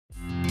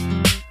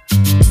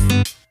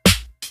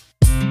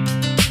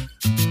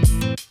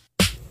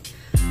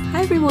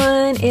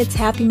everyone, it's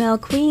Happy Mail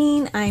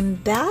Queen. I'm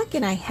back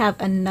and I have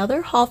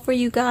another haul for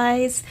you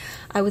guys.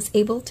 I was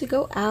able to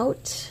go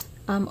out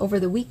over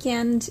the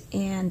weekend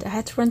and I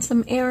had to run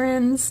some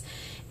errands,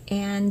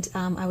 and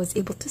I was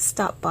able to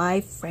stop by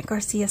Frank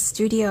Garcia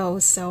Studio.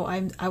 So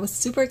I was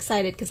super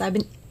excited because I've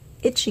been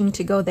itching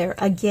to go there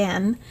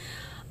again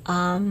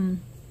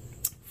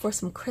for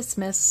some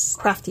Christmas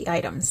crafty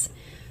items.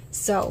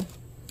 So,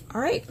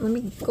 all right, let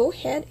me go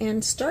ahead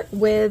and start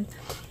with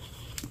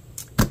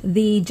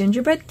the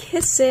Gingerbread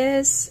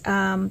Kisses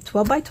 12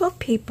 by 12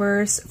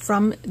 papers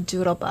from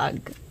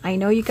Doodlebug. I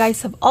know you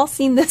guys have all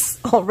seen this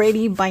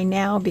already by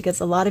now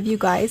because a lot of you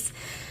guys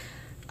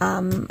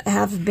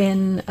have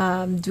been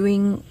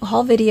doing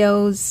haul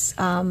videos,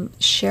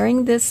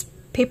 sharing this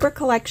paper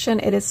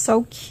collection. It is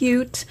so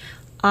cute.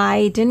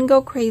 I didn't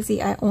go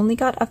crazy. I only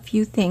got a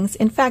few things.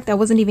 In fact, I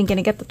wasn't even going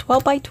to get the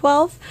 12 by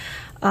 12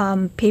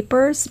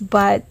 papers,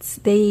 but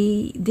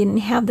they didn't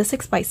have the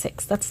 6 by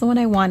 6. That's the one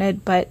I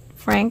wanted, but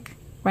Frank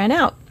ran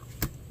out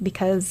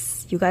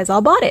because you guys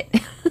all bought it.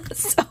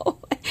 So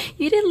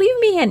you didn't leave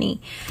me any.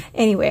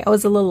 Anyway, I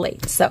was a little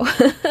late. So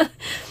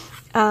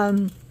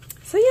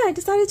so yeah, I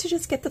decided to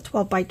just get the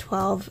 12 by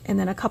 12 and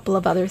then a couple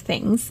of other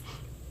things.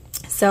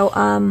 So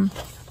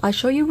I'll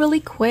show you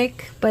really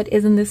quick, but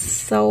isn't this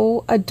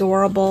so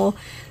adorable?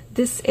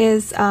 This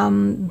is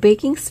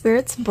Baking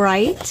Spirits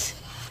Bright,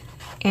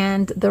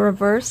 and the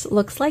reverse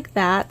looks like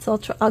that. So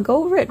I'll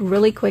go over it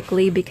really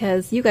quickly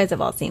because you guys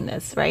have all seen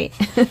this, right?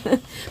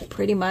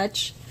 Pretty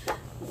much.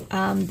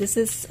 This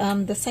is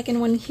the second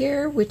one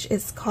here, which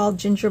is called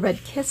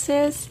Gingerbread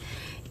Kisses.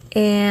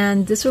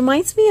 And this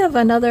reminds me of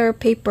another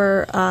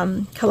paper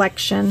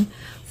collection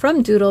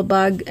from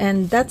Doodlebug.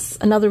 And that's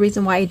another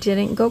reason why I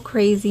didn't go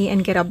crazy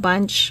and get a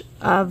bunch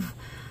of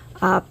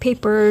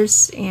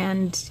papers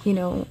and, you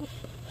know,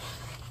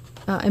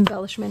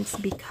 embellishments,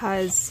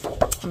 because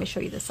let me show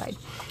you this side.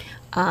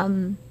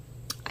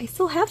 I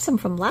still have some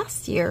from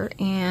last year,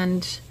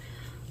 and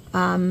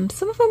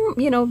some of them,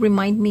 you know,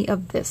 remind me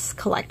of this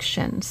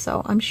collection,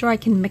 so I'm sure I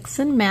can mix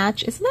and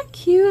match. Isn't that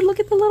cute? Look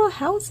at the little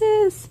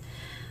houses.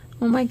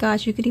 Oh my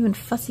gosh, you could even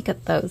fussy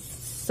cut those.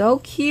 So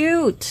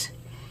cute.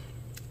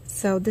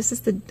 So this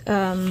is the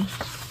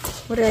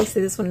what did I say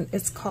this one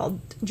is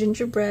called?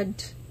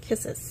 Gingerbread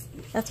Kisses.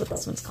 That's what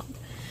this one's called.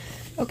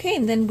 Okay,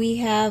 and then we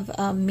have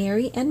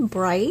Merry and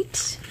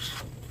Bright,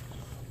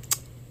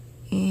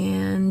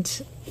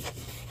 and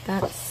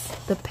that's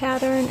the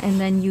pattern.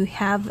 And then you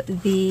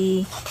have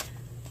the,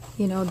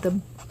 you know, the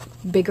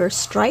bigger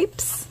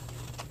stripes.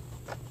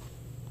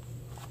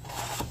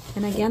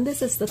 And again,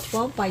 this is the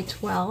 12 by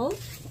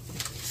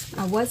 12.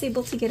 I was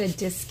able to get a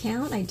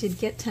discount. I did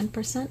get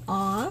 10%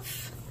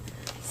 off.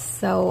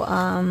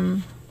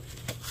 So,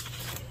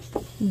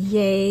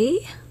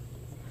 yay.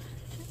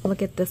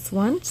 Look at this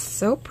one,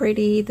 so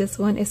pretty. This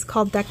one is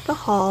called Deck the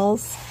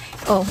Halls.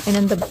 Oh, and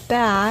in the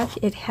back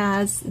it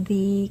has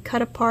the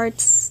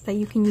cut-aparts that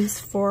you can use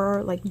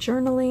for like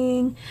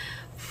journaling,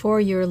 for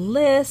your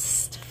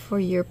list, for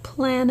your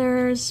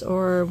planners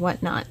or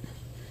whatnot,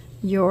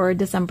 your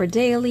December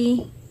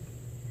daily.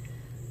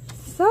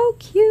 So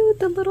cute,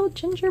 the little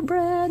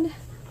gingerbread.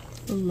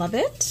 Love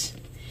it.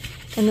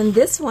 And then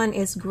this one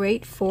is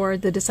great for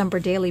the December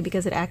daily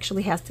because it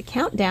actually has the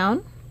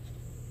countdown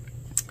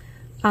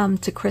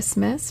to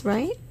Christmas,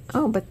 right?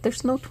 Oh, but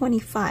there's no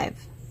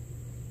 25.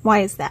 Why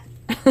is that?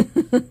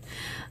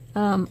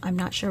 I'm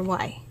not sure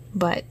why,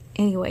 but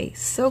anyway,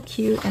 so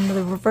cute. And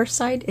the reverse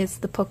side is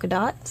the polka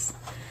dots,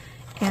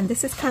 and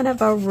this is kind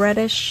of a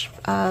reddish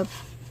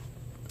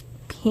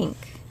pink.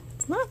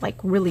 It's not like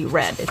really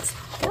red, it's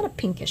kind of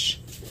pinkish.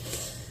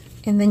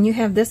 And then you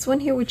have this one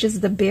here, which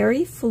is the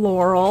berry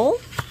floral,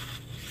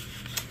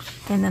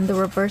 and then the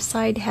reverse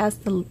side has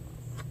the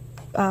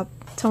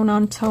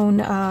tone-on-tone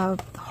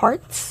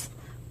hearts,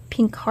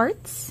 pink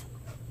hearts.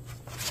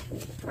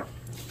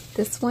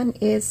 This one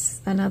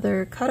is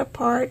another cut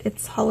apart.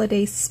 It's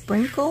holiday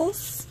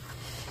sprinkles,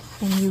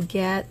 and you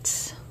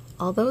get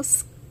all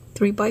those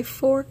 3 by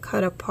 4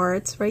 cut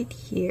aparts right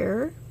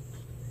here,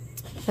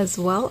 as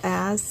well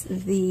as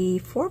the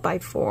 4 by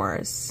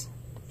 4s.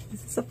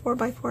 Is this a 4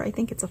 by 4? I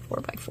think it's a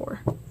 4 by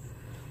 4.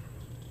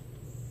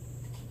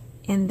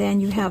 And then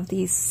you have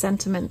these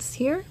sentiments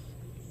here.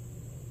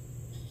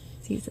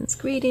 Season's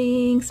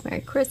greetings,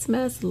 Merry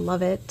Christmas,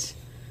 love it.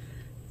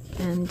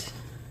 And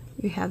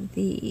you have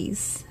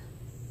these.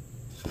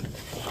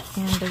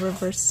 And the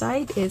reverse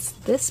side is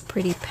this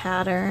pretty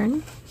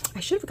pattern.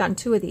 I should have gotten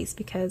 2 of these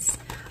because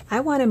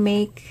I want to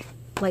make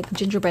like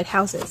gingerbread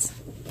houses,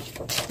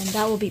 and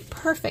that will be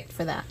perfect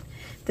for that.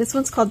 This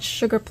one's called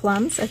Sugar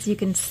Plums, as you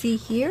can see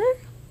here.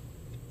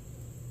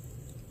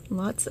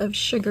 Lots of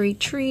sugary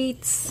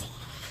treats.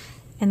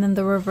 And then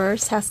the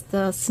reverse has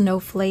the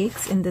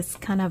snowflakes in this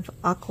kind of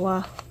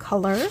aqua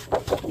color.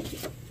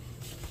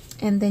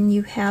 And then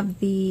you have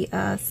the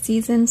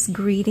Season's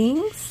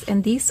Greetings,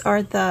 and these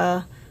are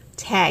the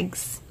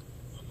tags.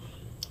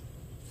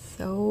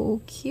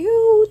 So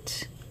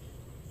cute.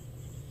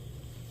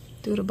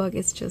 Doodlebug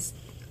is just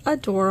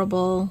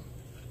adorable.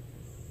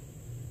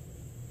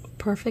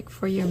 perfect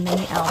for your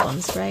mini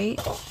albums,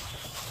 right?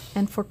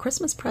 And for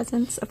Christmas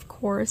presents, of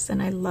course.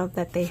 And I love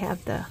that they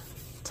have the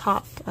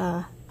top,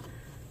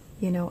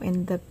 you know,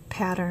 in the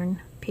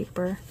pattern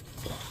paper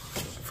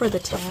for the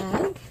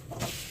tag.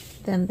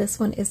 Then this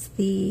one is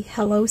the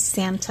Hello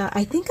Santa.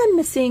 I think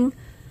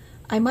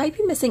I might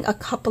be missing a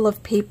couple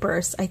of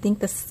papers. I think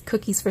this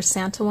Cookies for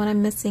Santa one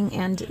I'm missing,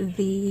 and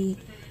the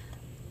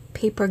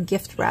paper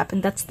gift wrap,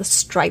 and that's the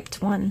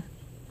striped one.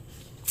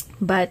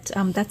 But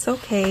that's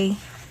okay.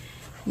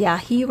 Yeah,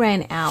 he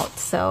ran out,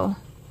 so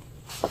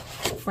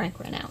Frank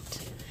ran out.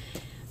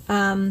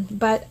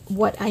 But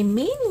what I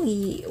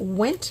mainly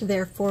went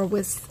there for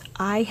was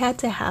I had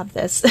to have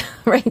this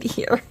right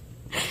here.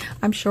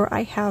 I'm sure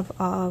I have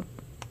a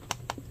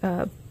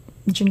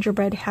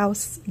gingerbread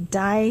house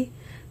die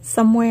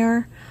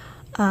somewhere,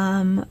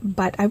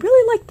 but I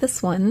really like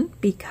this one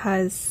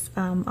because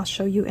I'll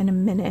show you in a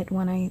minute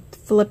when I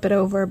flip it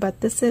over.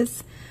 But this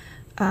is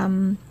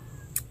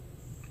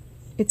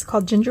it's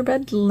called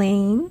Gingerbread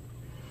Lane,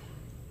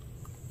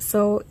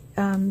 so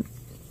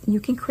you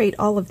can create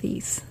all of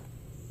these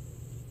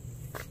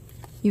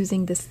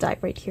using this die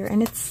right here,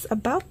 and it's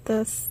about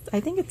this, I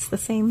think it's the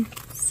same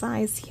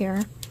size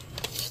here.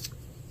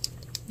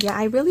 Yeah,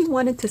 I really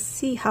wanted to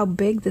see how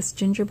big this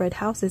gingerbread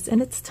house is,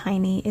 and it's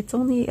tiny. It's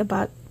only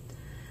about,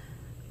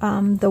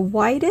 the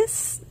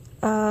widest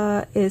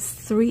is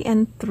 3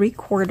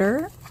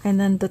 3/4, and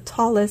then the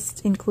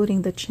tallest,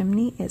 including the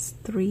chimney, is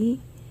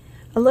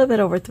a little bit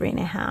over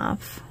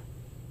 3.5.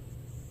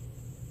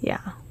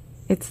 Yeah,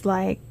 it's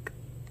like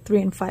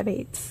 3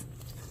 5/8.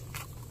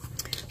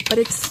 But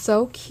it's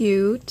so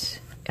cute.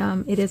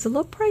 It is a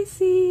little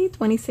pricey,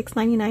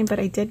 $26.99, but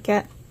I did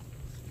get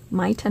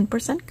my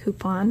 10%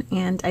 coupon,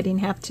 and I didn't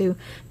have to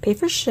pay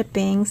for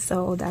shipping,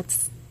 so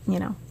that's, you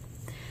know,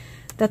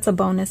 that's a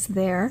bonus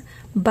there.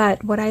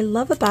 But what I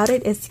love about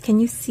it is, can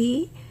you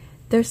see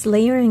there's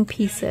layering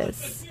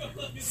pieces?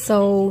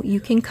 So you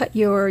can cut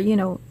your, you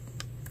know,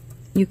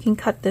 you can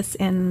cut this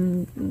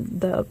in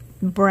the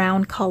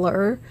brown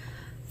color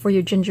for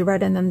your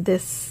gingerbread, and then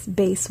this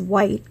base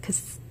white,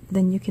 because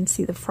then you can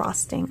see the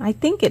frosting. I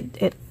think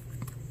it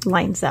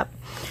lines up.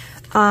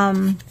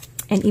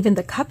 And even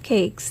the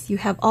cupcakes, you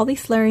have all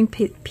these layering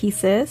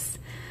pieces.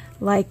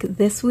 Like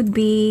this would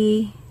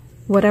be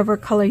whatever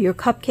color your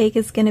cupcake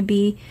is going to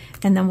be,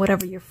 and then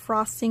whatever your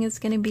frosting is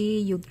going to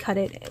be, you'd cut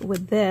it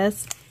with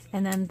this,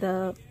 and then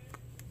the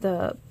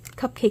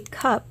cupcake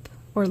cup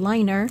or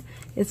liner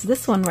is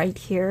this one right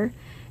here,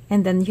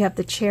 and then you have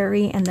the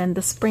cherry, and then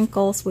the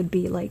sprinkles would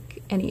be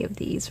like any of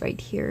these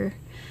right here.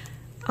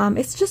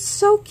 It's just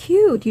so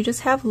cute. You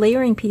just have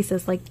layering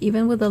pieces, like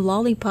even with the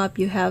lollipop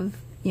you have,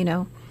 you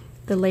know,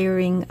 the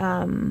layering,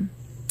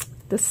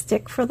 the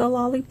stick for the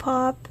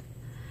lollipop,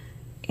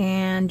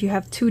 and you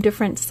have 2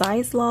 different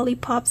size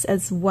lollipops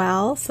as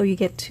well, so you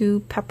get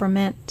 2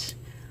 peppermint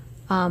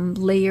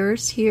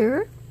layers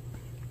here.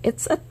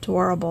 It's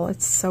adorable.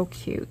 It's so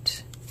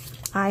cute.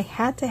 I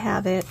had to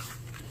have it.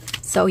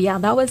 So yeah,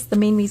 that was the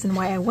main reason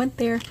why I went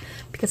there,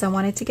 because I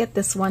wanted to get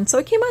this one. So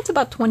it came out to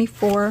about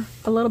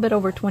a little bit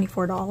over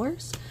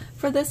 $24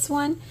 for this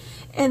one.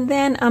 And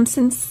then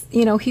since,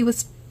 you know, he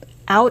was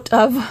out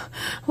of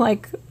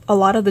like a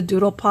lot of the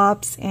Doodle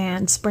Pops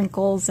and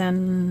sprinkles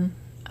and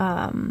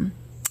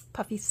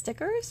puffy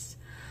stickers,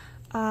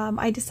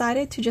 I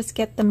decided to just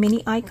get the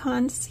mini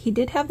icons. He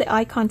did have the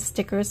icon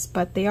stickers,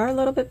 but they are a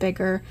little bit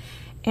bigger.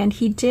 And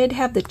he did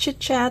have the Chit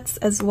Chats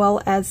as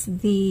well as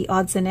the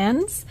odds and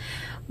ends.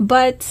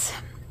 But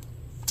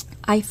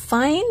I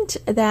find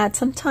that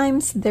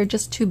sometimes they're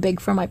just too big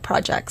for my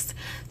projects.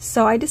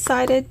 So I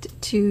decided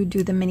to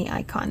do the mini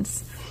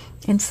icons.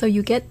 And so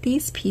you get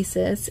these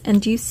pieces,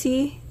 and do you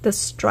see the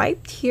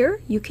striped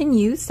here? You can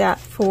use that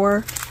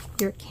for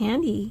your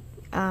candy,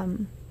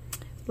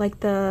 like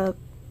the,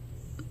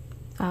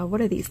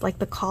 what are these? Like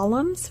the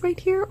columns right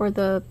here, or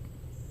the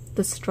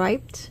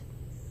striped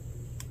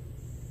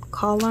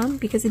column,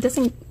 because it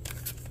doesn't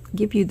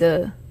give you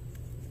the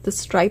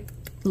stripe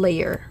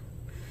layer.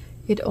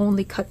 It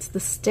only cuts the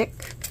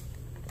stick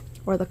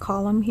or the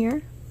column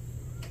here.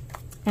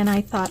 And I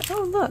thought,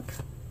 oh look,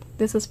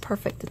 this is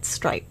perfect. It's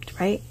striped,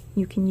 right?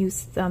 You can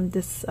use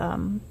this,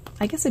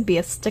 I guess it'd be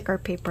a sticker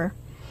paper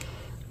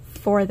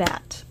for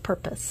that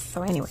purpose.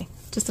 So anyway,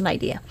 just an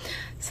idea.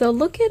 So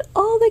look at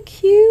all the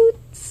cute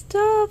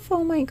stuff.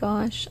 Oh my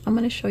gosh. I'm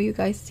going to show you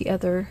guys the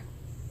other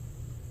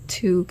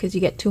 2, because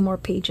you get 2 more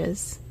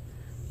pages.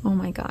 Oh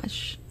my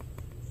gosh.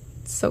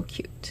 So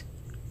cute.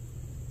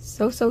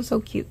 So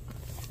cute.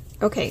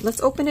 Okay, let's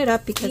open it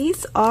up, because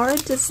these are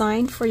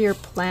designed for your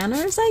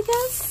planners, I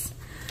guess.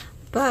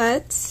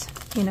 But,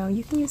 you know,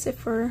 you can use it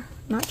for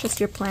not just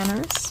your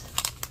planners.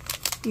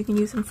 You can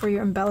use them for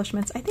your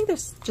embellishments. I think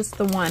there's just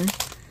the one.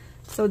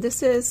 So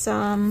this is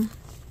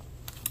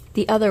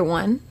the other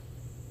one.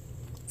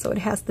 So it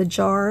has the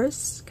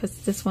jars, because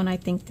this one I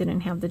think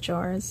didn't have the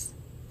jars.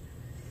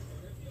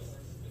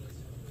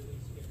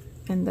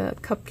 And the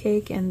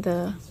cupcake and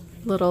the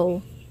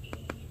little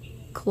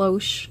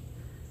cloche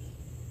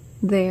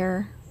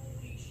there.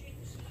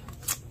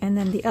 And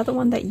then the other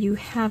one that you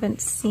haven't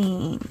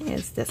seen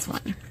is this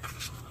one.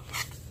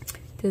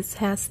 This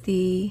has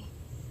the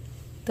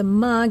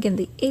mug and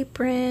the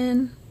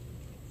apron,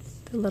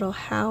 the little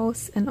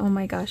house, and oh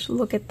my gosh,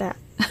 look at that.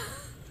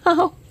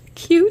 How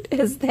cute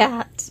is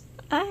that?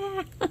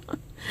 Ah.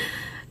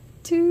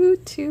 Too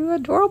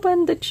adorable.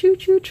 And the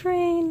choo-choo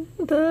train,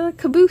 the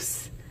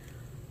caboose.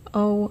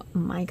 Oh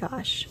my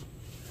gosh.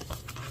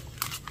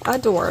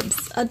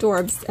 Adorbs,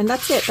 adorbs. And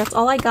that's it. That's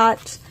all I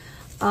got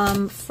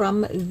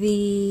from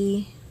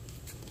the,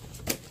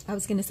 I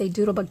was going to say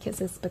Doodlebug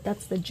Kisses, but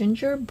that's the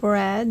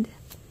Gingerbread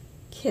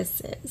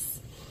Kisses.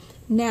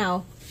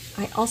 Now,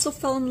 I also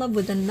fell in love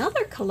with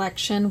another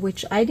collection,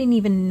 which I didn't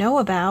even know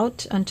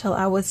about until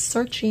I was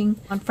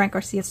searching on Frank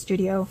Garcia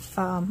Studio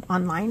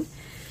online.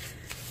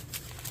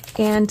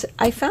 And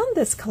I found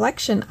this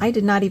collection. I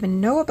did not even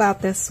know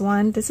about this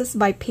one. This is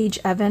by Paige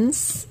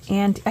Evans,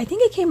 and I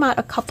think it came out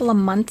a couple of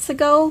months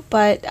ago,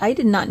 but I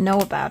did not know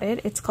about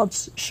it. It's called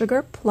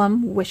Sugar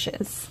Plum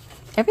Wishes.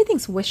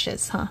 Everything's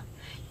wishes, huh?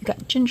 You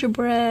got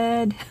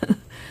gingerbread,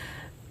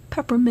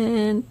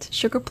 peppermint,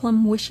 sugar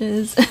plum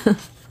wishes.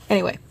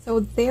 Anyway, so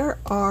there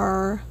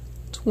are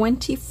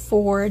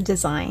 24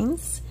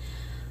 designs,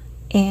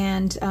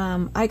 and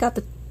I got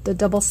the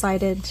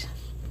double-sided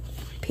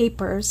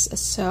papers,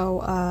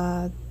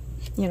 so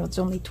you know, it's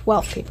only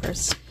 12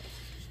 papers,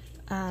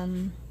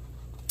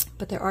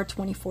 but there are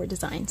 24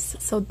 designs.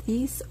 So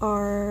these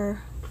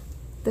are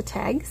the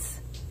tags.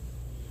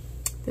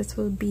 This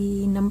will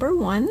be number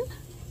 1,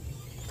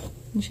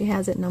 and she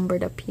has it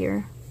numbered up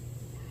here,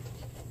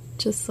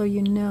 just so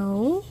you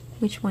know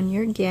which one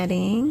you're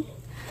getting.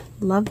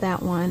 Love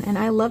that one. And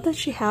I love that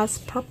she has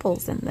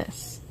purples in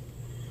this,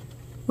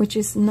 which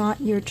is not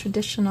your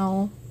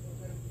traditional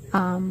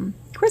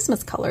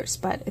Christmas colors,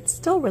 but it's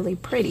still really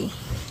pretty.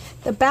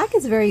 The back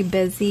is very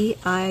busy.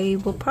 I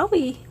will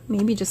probably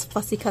maybe just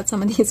fussy cut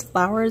some of these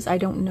flowers. I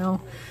don't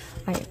know.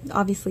 I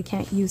obviously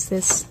can't use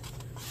this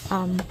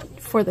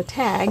for the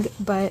tag,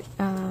 but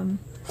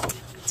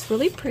it's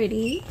really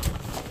pretty.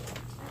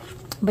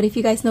 But if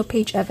you guys know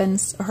Paige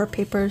Evans, her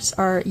papers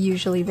are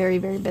usually very,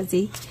 very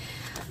busy.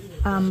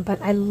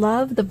 But I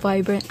love the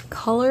vibrant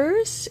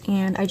colors,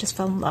 and I just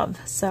fell in love.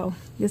 So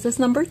this is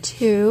number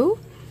 2.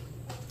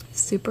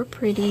 Super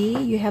pretty.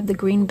 You have the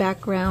green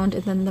background,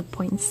 and then the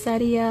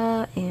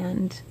poinsettia,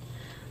 and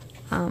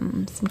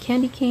some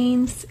candy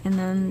canes, and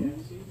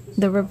then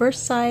the reverse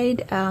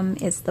side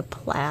is the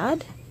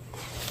plaid.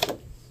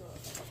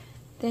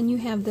 Then you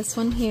have this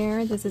one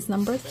here. This is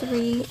number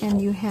 3,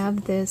 and you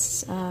have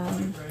this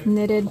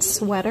knitted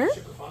sweater.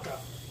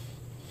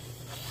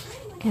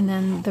 And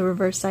then the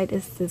reverse side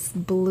is this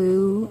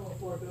blue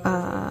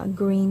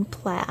green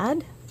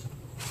plaid.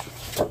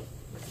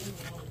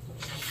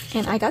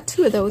 And I got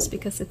 2 of those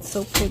because it's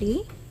so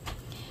pretty.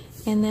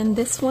 And then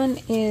this one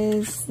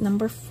is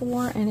number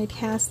 4, and it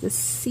has this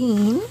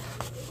scene.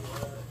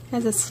 It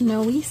has a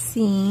snowy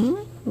scene,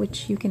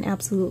 which you can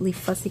absolutely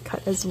fussy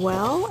cut as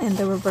well. And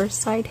the reverse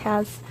side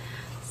has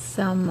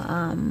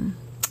some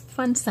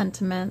fun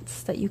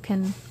sentiments that you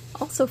can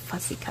also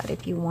fussy cut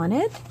if you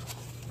wanted.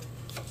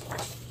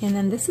 And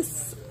then this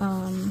is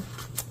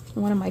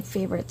one of my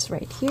favorites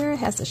right here. It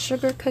has the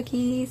sugar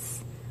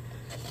cookies,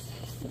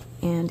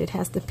 and it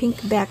has the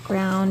pink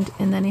background,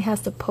 and then it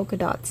has the polka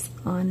dots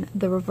on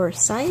the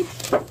reverse side.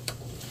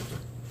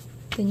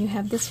 Then you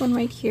have this one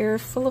right here,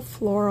 full of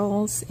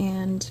florals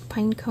and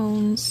pine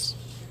cones.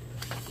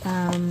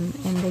 And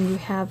then you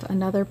have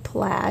another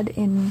plaid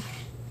in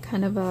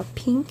kind of a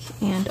pink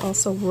and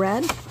also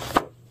red.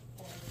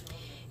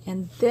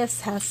 And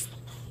this has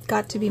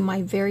got to be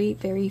my very,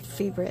 very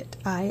favorite.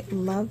 I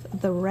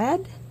love the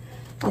red.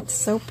 It's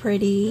so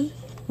pretty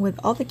with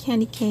all the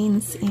candy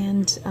canes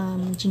and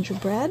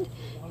gingerbread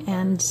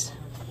and,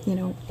 you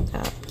know,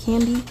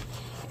 candy.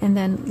 And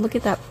then look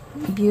at that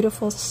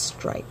beautiful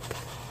stripe.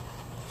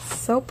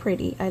 So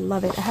pretty. I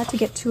love it. I had to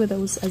get 2 of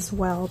those as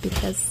well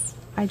because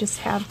I just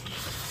have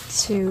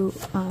to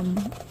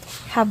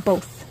have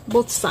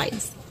both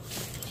sides.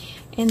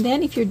 And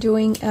then if you're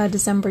doing a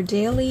December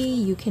daily,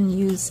 you can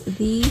use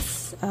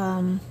these.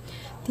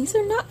 These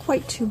are not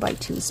quite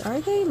 2x2s, are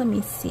they? Let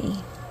me see.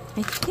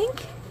 I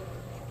think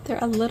they're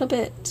a little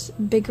bit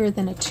bigger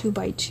than a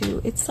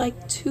 2x2. It's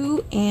like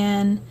 2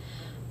 and,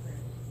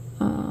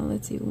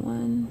 let's see,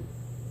 1,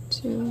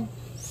 2,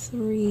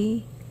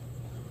 3,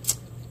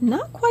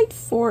 not quite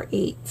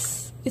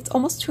 4/8. It's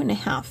almost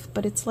 2.5,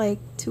 but it's like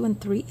 2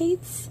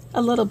 3/8.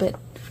 A little bit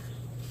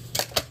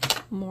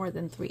more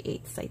than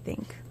 3/8, I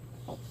think.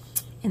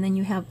 And then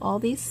you have all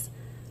these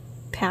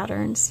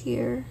patterns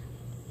here.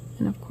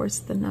 And of course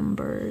the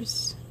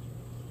numbers.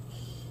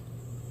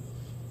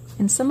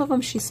 And some of them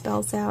she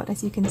spells out,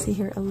 as you can see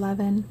here,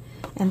 11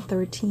 and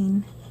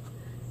 13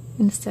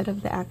 instead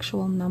of the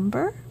actual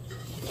number.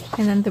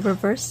 And then the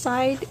reverse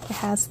side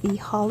has the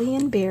holly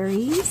and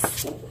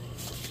berries.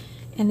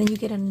 And then you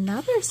get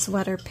another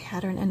sweater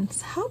pattern. And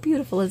how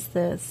beautiful is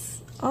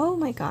this? Oh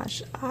my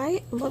gosh,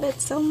 I love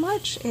it so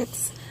much.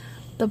 It's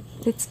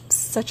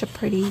such a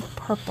pretty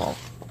purple.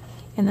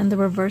 And then the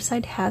reverse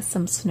side has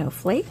some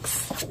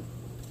snowflakes.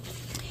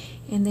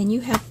 And then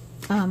you have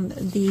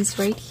these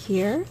right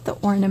here, the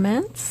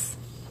ornaments.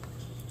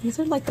 These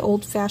are like the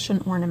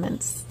old-fashioned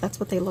ornaments. That's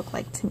what they look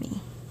like to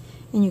me.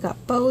 And you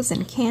got bows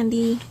and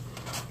candy.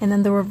 And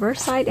then the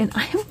reverse side, and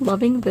I am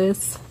loving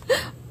this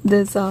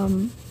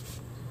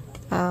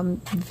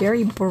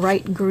very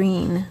bright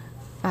green.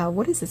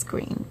 What is this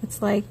green?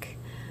 It's like,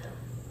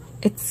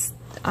 it's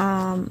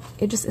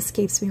it just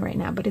escapes me right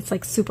now, but it's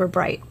like super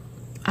bright.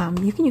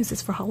 You can use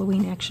this for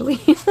Halloween actually.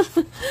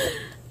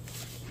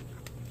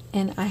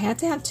 And I had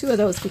to have 2 of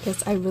those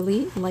because I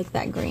really like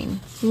that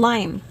green.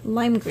 Lime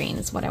green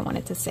is what I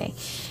wanted to say.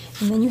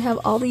 And then you have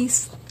all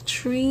these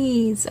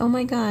trees. Oh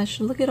my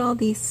gosh, look at all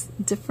these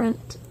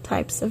different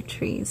types of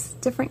trees,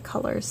 different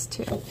colors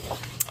too.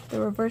 The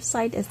reverse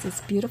side is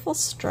this beautiful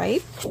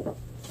stripe.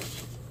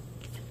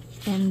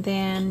 And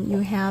then you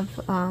have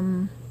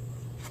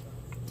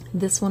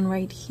this one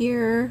right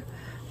here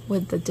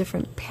with the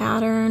different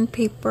pattern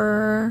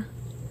paper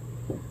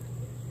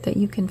that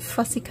you can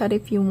fussy cut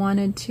if you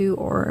wanted to,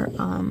 or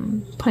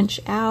punch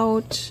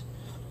out.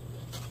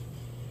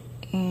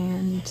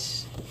 And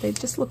they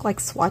just look like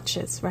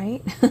swatches,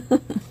 right?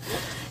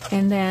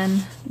 And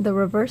then the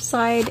reverse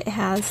side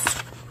has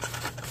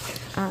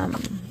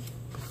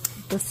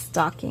the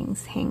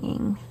stockings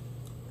hanging.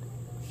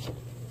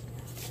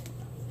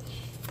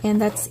 And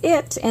that's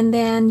it. And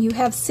then you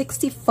have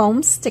 60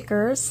 foam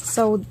stickers.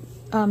 So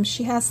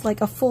she has like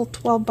a full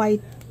 12 by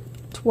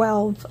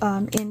 12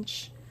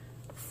 inch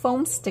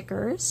foam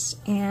stickers.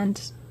 And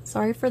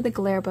sorry for the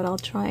glare, but I'll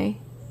try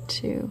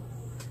to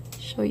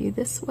show you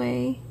this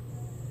way.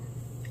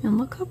 And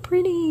look how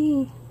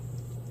pretty.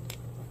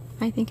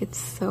 I think it's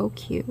so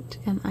cute,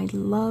 and I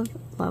love,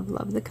 love,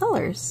 love the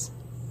colors.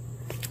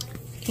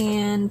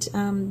 And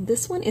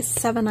this one is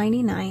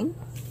 $7.99.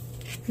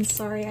 I'm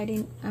sorry, I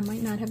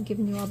might not have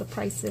given you all the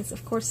prices.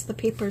 Of course, the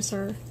papers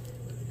are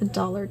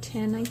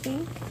 $1.10, I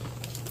think.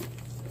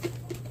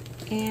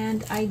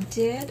 And I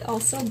did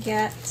also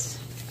get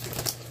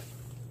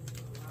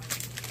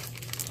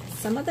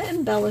some of the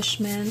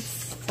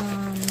embellishments,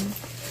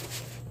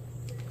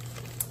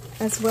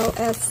 as well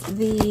as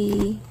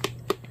the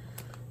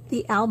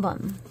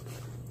album.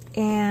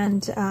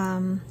 And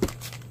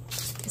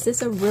this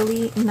is a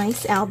really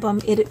nice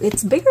album.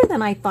 It's bigger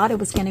than I thought it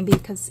was going to be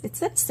because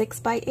it's at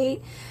 6 by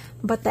 8,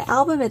 but the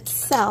album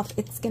itself,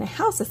 it's going to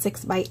house a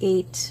 6 by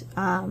 8.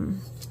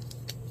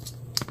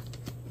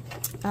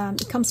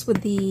 It comes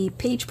with the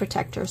page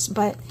protectors,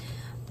 but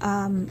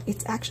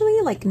it's actually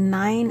like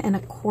 9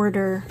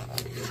 1/4.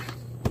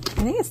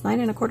 I think it's 9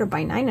 1/4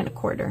 by 9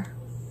 1/4.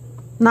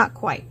 Not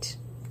quite.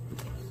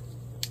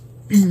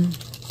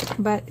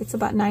 But it's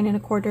about 9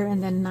 1/4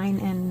 and then 9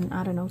 and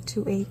I don't know,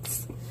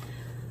 2/8.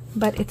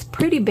 But it's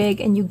pretty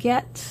big, and you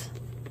get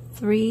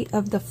 3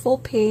 of the full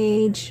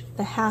page,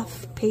 the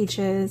half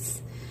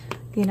pages,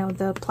 you know,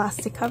 the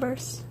plastic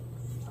covers.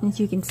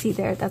 As you can see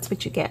there, that's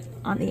what you get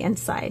on the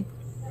inside.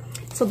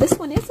 So this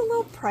one is a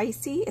little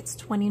pricey. It's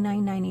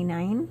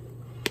 $29.99.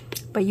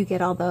 But you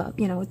get all the,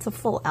 you know, it's a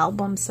full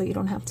album, so you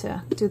don't have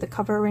to do the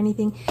cover or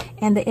anything.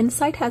 And the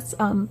inside has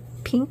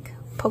pink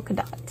polka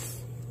dots.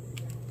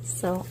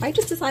 So I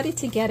just decided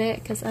to get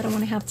it because I don't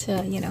want to have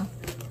to, you know,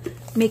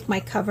 make my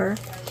cover.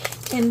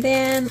 And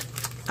then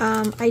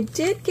I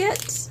did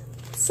get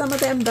some of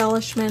the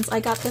embellishments. I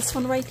got this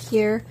one right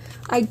here.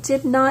 I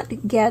did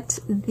not get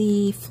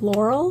the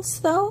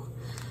florals though.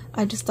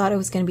 I just thought it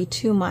was going to be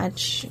too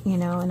much, you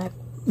know, and I'm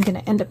going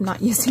to end up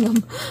not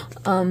using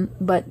them.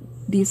 But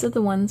these are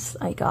the ones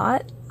I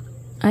got.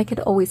 I could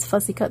always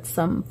fussy cut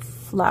some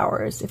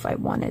flowers if I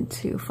wanted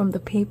to from the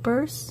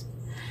papers.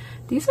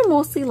 These are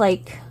mostly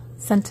like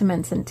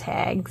sentiments and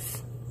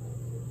tags.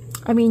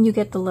 I mean, you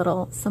get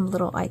the some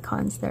little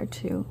icons there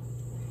too.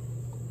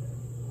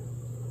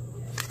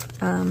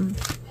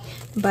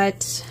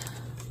 But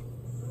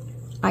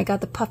I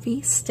got the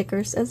puffy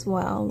stickers as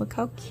well. Look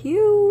how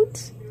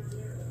cute.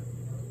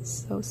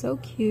 So, so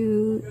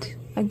cute.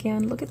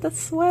 Again, look at the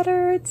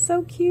sweater. It's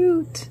so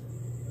cute.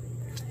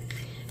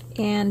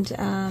 And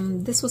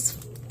this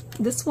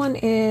one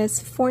is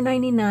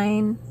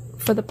 $4.99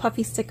 for the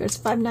puffy stickers,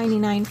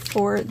 $5.99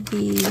 for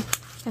the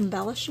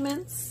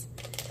embellishments.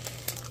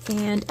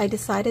 And I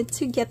decided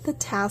to get the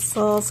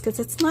tassels because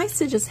it's nice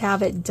to just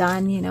have it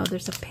done. You know,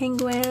 there's a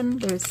penguin,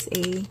 there's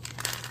a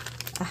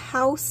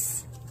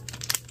house,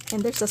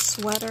 and there's a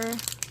sweater.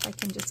 If I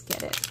can just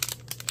get it.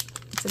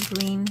 It's a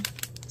green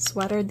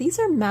sweater. These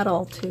are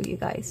metal too, you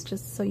guys,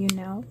 just so you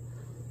know.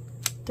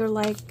 They're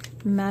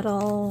like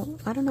metal.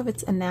 I don't know if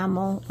it's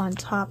enamel on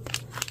top.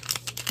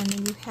 And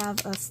then you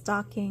have a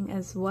stocking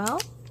as well.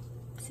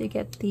 So you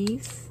get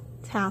these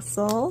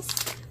tassels.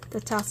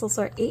 The tassels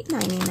are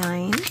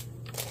 $8.99.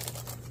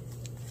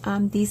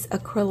 These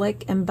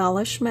acrylic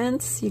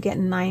embellishments, you get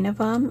 9 of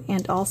them,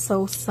 and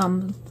also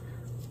some,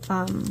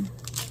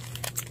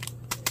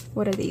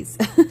 what are these?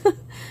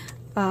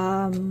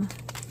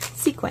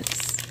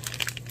 Sequins.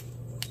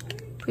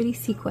 Pretty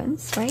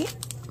sequins, right?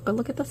 But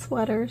look at the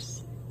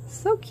sweaters.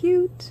 So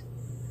cute.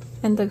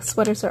 And the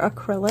sweaters are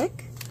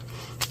acrylic.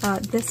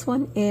 This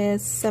one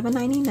is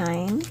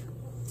 $7.99.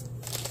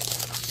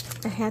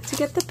 I had to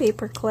get the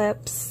paper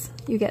clips.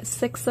 You get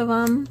 6 of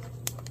them.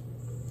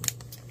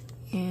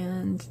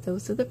 And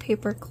those are the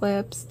paper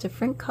clips,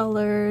 different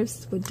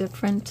colors with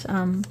different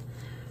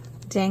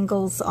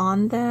dangles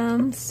on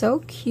them. So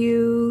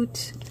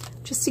cute.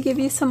 Just to give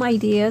you some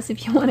ideas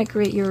if you want to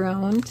create your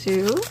own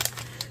too.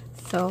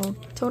 So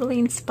totally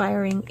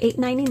inspiring.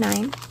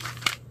 $8.99.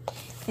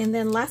 And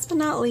then last but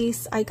not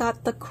least, I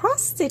got the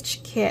cross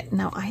stitch kit.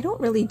 Now I don't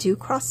really do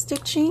cross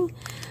stitching,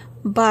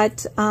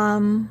 but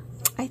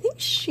I think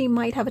she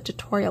might have a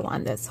tutorial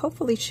on this.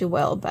 Hopefully she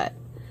will, but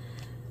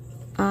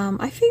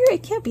I figure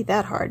it can't be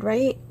that hard,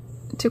 right?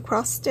 To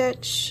cross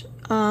stitch.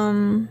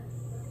 But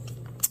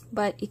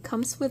it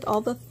comes with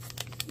all the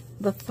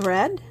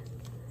thread.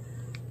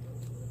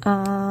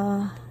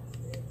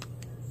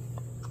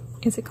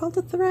 Is it called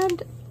the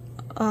thread?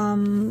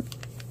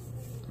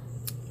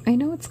 I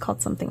know it's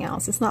called something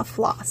else. It's not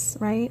floss,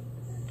 right?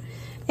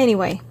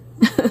 Anyway.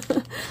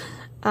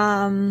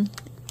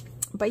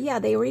 But yeah,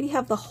 they already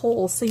have the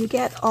holes. So you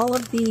get all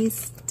of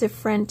these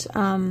different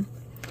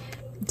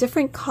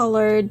different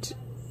colored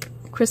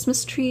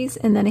Christmas trees,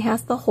 and then it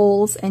has the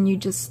holes, and you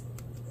just,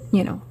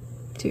 you know,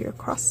 do your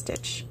cross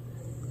stitch.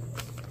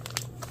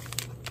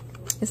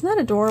 Isn't that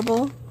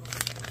adorable?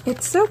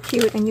 It's so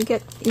cute, and you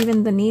get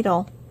even the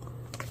needle.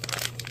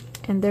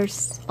 And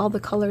there's all the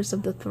colors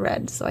of the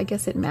thread, so I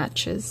guess it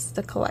matches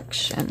the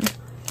collection.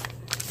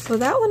 So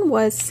that one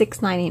was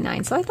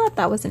 $6.99, so I thought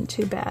that wasn't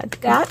too bad.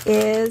 That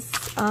is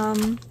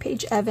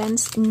Paige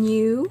Evans'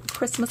 new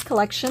Christmas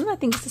collection. I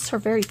think this is her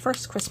very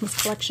first Christmas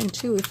collection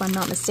too, if I'm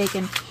not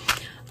mistaken.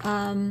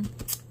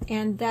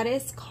 And that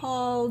is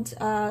called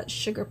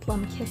Sugar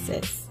Plum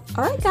Kisses.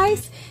 Alright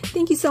guys,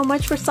 thank you so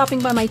much for stopping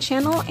by my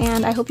channel,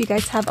 and I hope you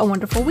guys have a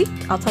wonderful week.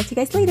 I'll talk to you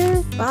guys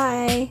later.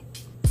 Bye!